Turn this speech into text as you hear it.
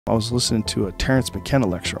I was listening to a Terence McKenna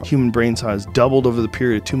lecture. Human brain size doubled over the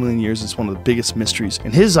period of 2 million years. It's one of the biggest mysteries.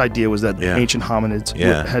 And his idea was that ancient hominids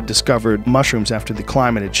had discovered mushrooms after the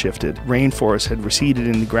climate had shifted. Rainforests had receded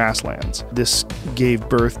in the grasslands. This gave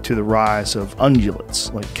birth to the rise of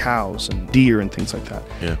ungulates, like cows and deer and things like that.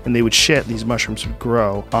 And they would shit. These mushrooms would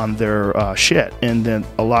grow on their shit. And then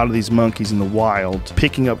a lot of these monkeys in the wild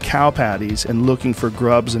picking up cow patties and looking for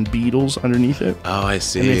grubs and beetles underneath it. Oh, I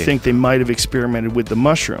see. And they think they might have experimented with the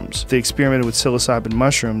mushrooms. They experimented with psilocybin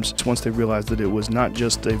mushrooms once they realized that it was not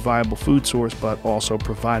just a viable food source, but also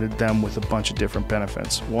provided them with a bunch of different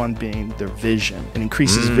benefits. One being their vision. It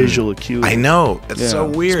increases visual acuity. I know. It's so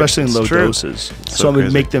weird. Especially in low true. doses. So it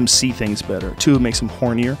would make them see things better. Two, it makes them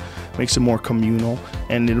hornier, makes them more communal,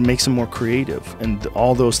 and it makes them more creative. And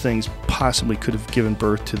all those things possibly could have given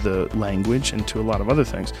birth to the language and to a lot of other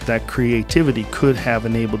things. That creativity could have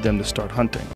enabled them to start hunting.